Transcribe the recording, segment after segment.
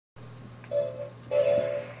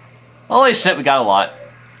Holy shit, we got a lot.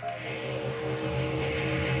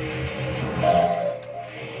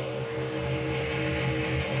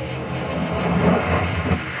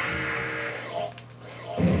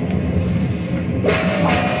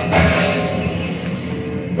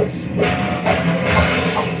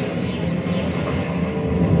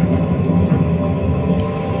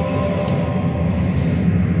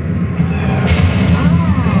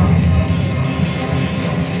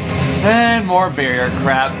 And more barrier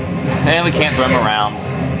crap. And we can't throw them around.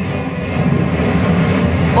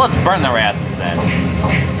 Well, let's burn their asses then.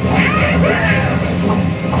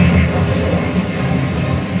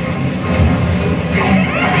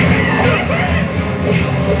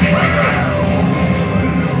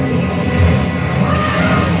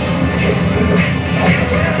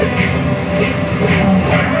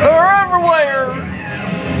 They're everywhere!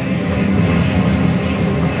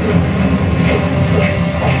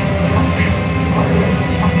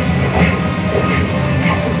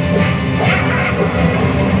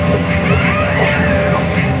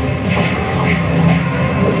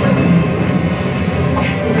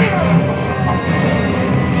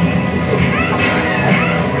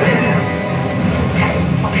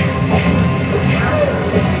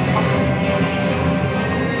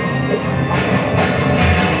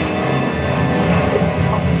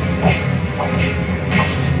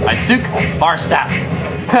 Farstaff.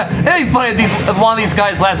 It'd be funny if one of these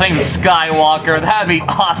guys' last name is Skywalker. That'd be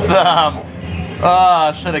awesome.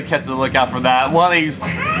 Should have kept a lookout for that. One of these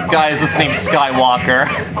guys' just named Skywalker.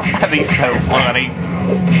 That'd be so funny.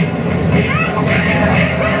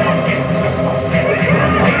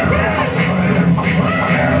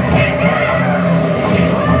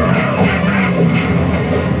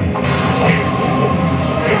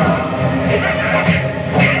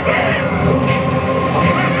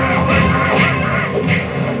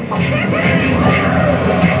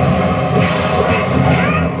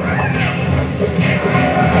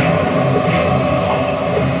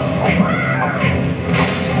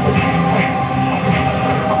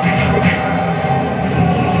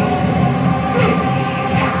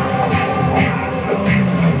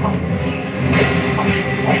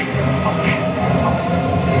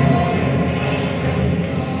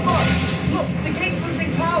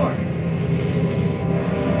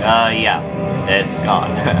 Yeah, it's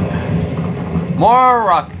gone. More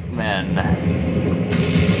rockmen.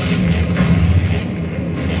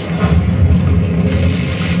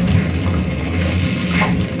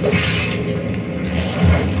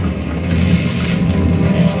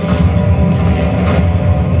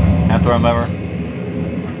 Can I throw him over?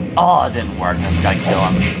 Oh, it didn't work. I just gotta kill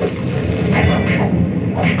him.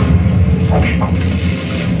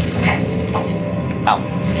 Ow.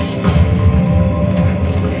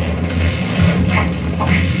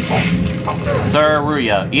 Sir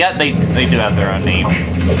Ruya. Yeah, they do have their own names.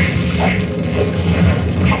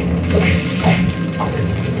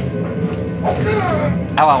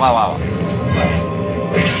 Ow, ow, ow, ow.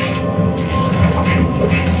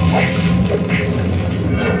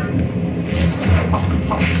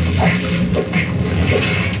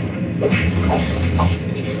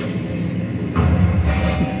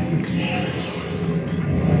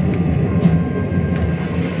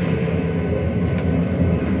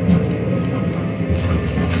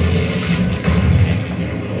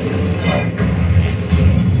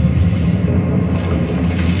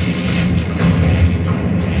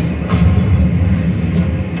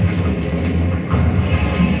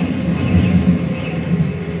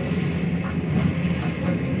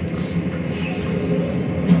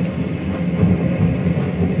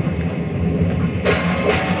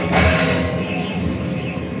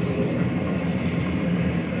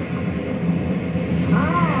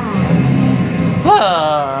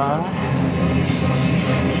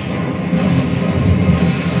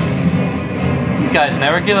 You guys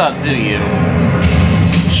never give up, do you?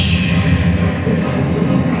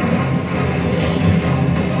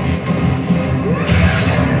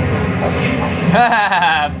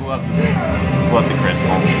 Haha! Blew up the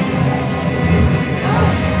crystal.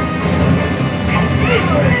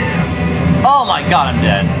 Oh my god, I'm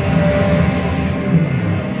dead.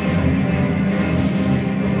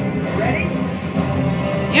 Ready?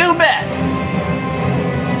 You bet!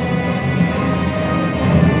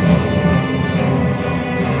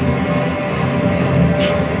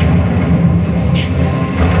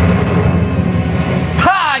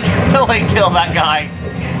 Ha! I can totally kill that guy.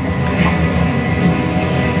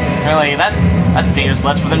 Really, that's dangerous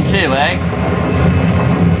ledge for them too, eh?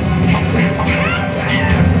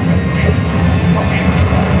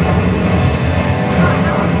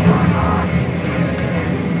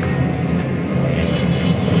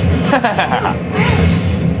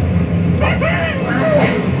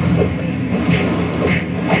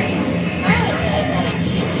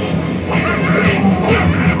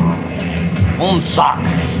 Sock.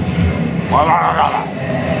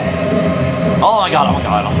 Oh my god,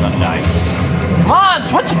 I'm gonna die. Come on,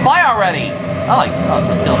 switch to fire already! Oh,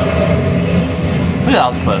 good killing. Look at that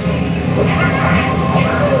was close.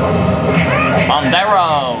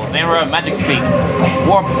 Zero, magic speak.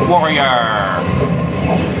 Warp warrior.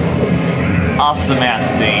 Awesome ass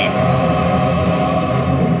name.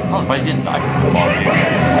 Oh, but I didn't die from the ball,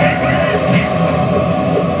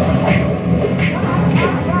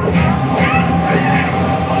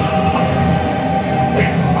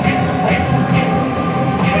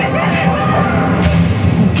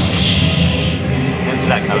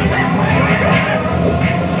 that coming.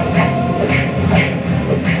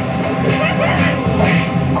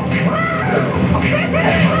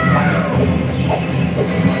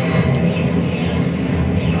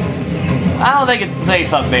 I don't think it's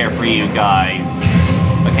safe up there for you guys.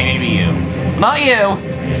 Okay, maybe you. Not you!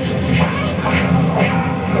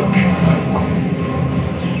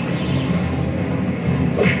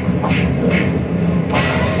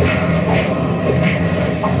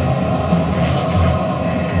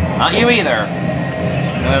 Not you either.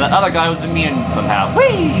 The other guy was immune somehow.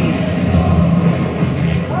 Whee!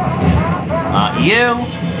 Not you.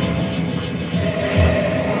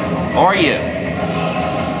 Or you.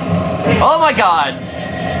 Oh my god!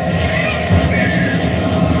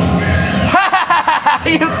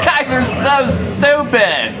 You guys are so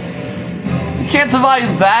stupid! You can't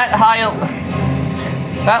survive that high...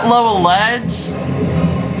 that low a ledge?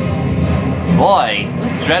 Boy,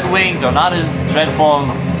 those dread wings are not as dreadful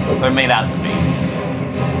as they're made out to be.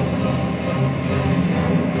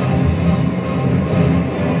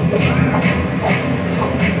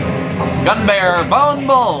 Gunbearer, bone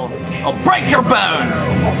bull! I'll break your bones!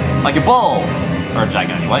 Like a bull! Or a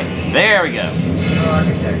dragon, anyway. There we go.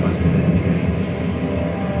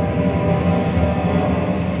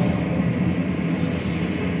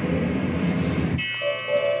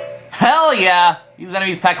 Hell yeah! These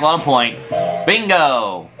enemies pack a lot of points.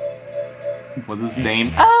 Bingo! What's his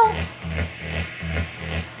name? Oh!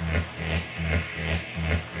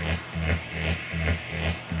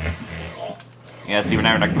 Yeah, see, we're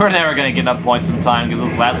never gonna get enough points in time because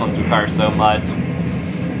those last ones require so much.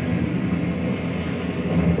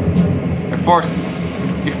 Of course,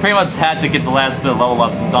 you've pretty much had to get the last bit of level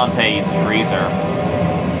ups in Dante's freezer.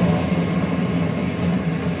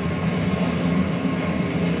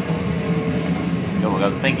 Oh, I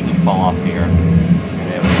was thinking you'd fall off here.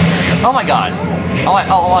 Oh my god! Oh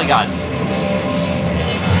my god!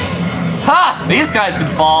 Ha! These guys can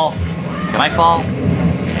fall! Can I fall?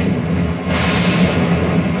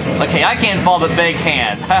 Okay, I can't fall, but they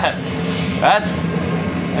can. That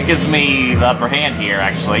gives me the upper hand here,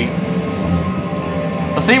 actually.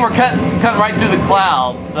 Well, see, we're cutting right through the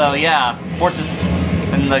clouds, so yeah, fortress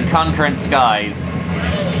in the concurrent skies.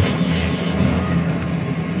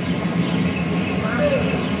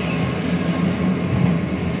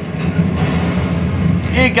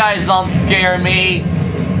 You guys don't scare me.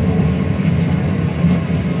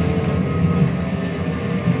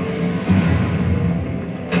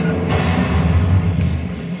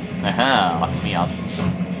 Lock me out.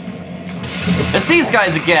 It's these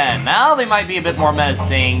guys again. Now they might be a bit more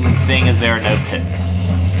menacing, seeing as there are no pits.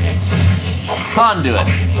 Conduit.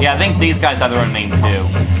 Yeah, I think these guys have their own name too.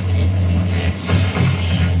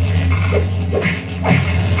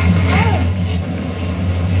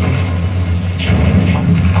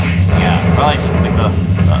 Yeah, probably should stick to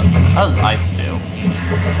that was ice too.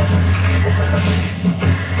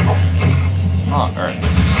 Oh, Earth.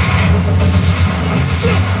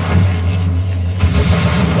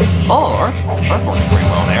 Oh, Earth works pretty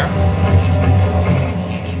well there.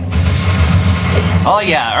 Oh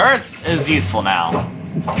yeah, Earth is useful now.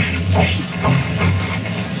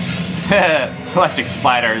 Electric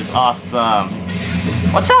spiders, awesome.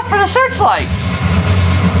 Watch out for the searchlights!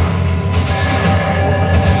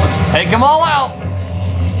 Let's take them all out!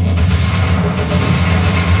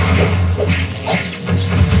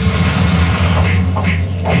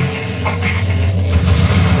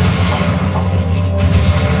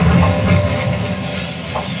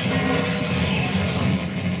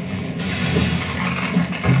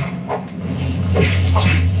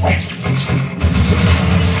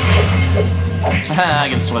 I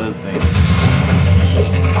can destroy those things.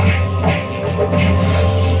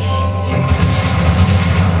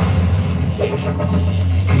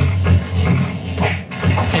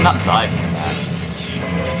 I cannot die from that.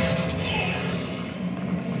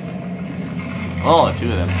 Oh,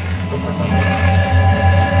 two of them.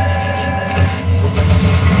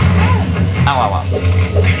 Ow, ow, ow.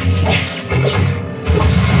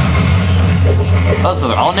 Oh, so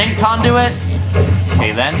they're all named Conduit?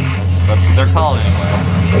 Okay then, that's what they're called anyway.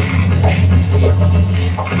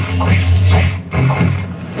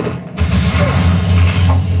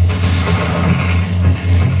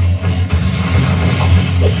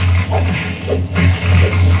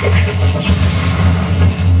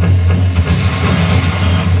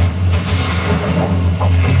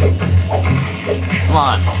 Come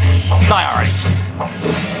on, die already.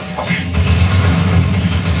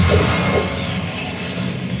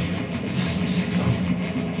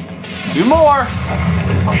 Two more!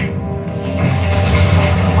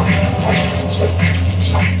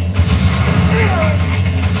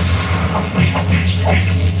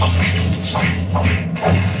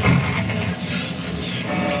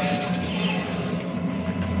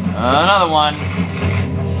 Another one.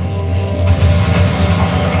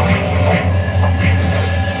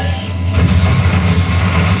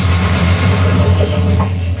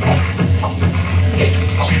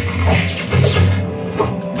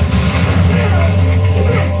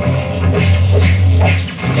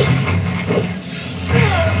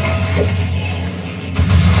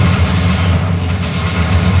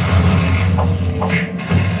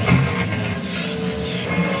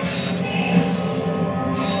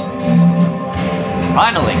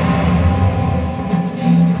 Finally!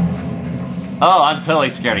 Oh, I'm totally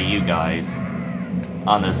scared of you guys.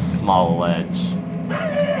 On this small ledge.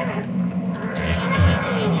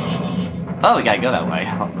 Oh, we gotta go that way.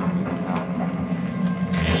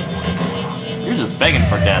 You're just begging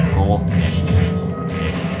for death, fool.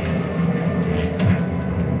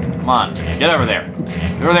 Come on, get over there.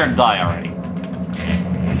 Get over there and die already.